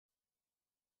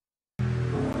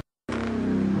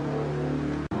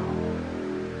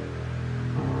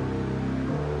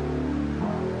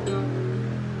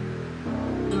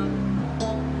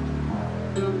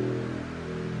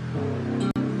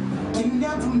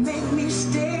to make me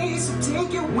stay, so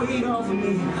take your weight off of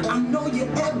me. I know your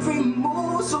every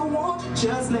move, so won't you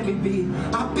just let me be?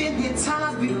 I've been here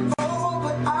times before,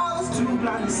 but I was too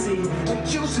blind to see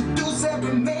that you seduce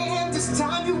every man. This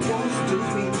time you won't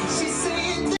seduce me. She's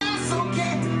saying that's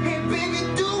okay. Hey baby,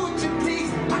 do what you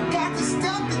please. I got the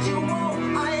stuff that you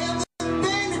want. I am the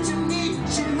thing that you need.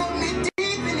 She looked me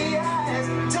deep in the eyes,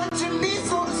 touching me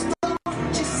so to stop.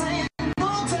 She's saying no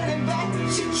turning back.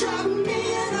 She trapped me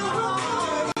in a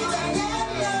heart. Dirty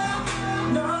Diana,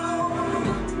 no.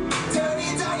 Dirty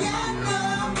Diana,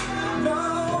 no.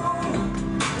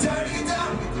 Dirty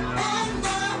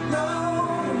Diana, no.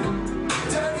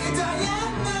 Dirty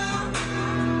Diana.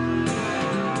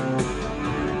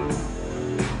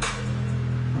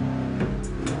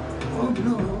 Oh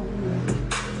no.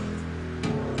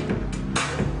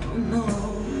 Oh no.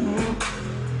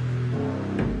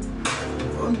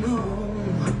 Oh no.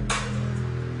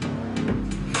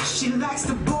 She likes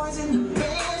the boys in the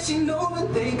band. She know when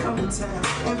they come to town.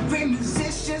 Every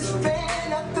musician's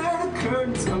fan after the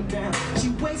curtains come down. She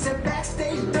waits at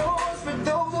backstage doors for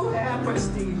those who have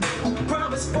prestige, who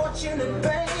promise fortune and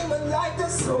fame, a life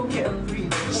that's so carefree.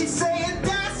 She's saying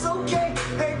that's okay.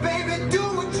 Hey baby, do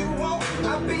what you want.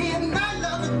 I'll be a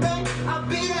night-loving thing. I'll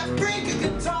be that freak you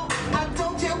can talk. I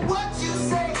don't care what you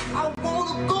say. I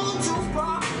wanna go too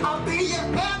far. I'll be your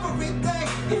everything.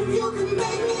 If you can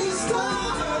make me a star.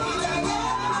 Dirty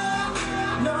Diana,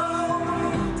 no.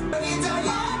 Dirty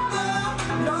Diana,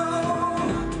 no.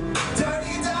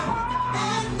 Dirty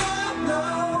Diana, no.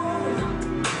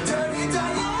 Dirty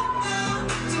Diana,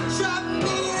 she trapped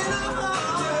me in a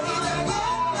heart. Dirty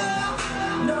Diana,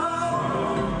 no.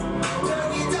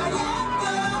 Dirty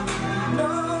Diana,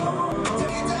 no.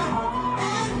 Dirty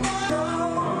Diana, no.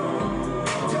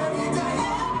 Dirty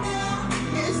Diana,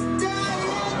 it's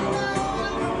Diana,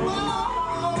 come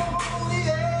on,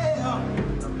 yeah.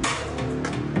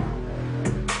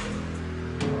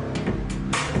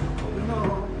 Oh no.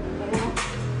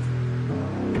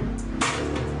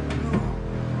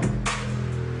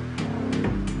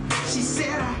 She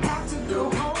said I have to go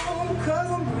home, cause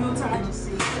I'm real tired, you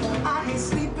see. I hate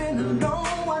sleeping alone,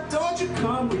 why don't you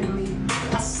come with me?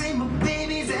 I say my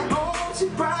baby's at home, she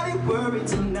probably worried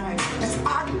tonight, as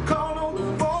I can call on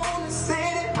the phone and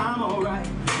say that I'm alright.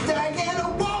 Diana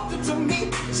walked up to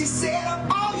me, she said I'm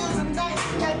all yours tonight.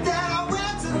 And then I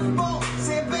ran to the phone,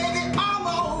 said baby I'm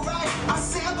alright. I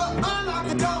said but unlock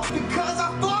the door, because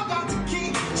I forgot the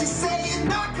key. She said you're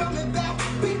not coming back,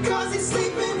 because he's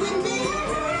sleeping with me.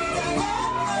 Dirty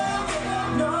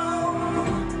Diana, no.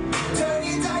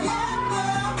 Dirty Diana,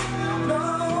 no.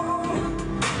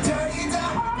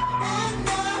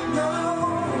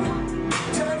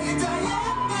 Dirty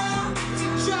Diana, she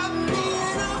trapped me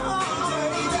in a heart.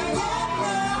 Dirty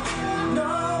Diana,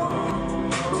 no.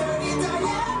 Dirty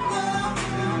Diana,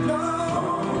 no.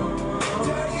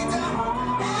 Dirty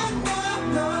Diana,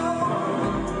 no.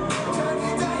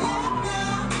 Dirty Diana,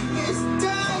 it's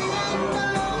Diana,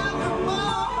 come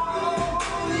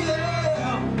on, yeah.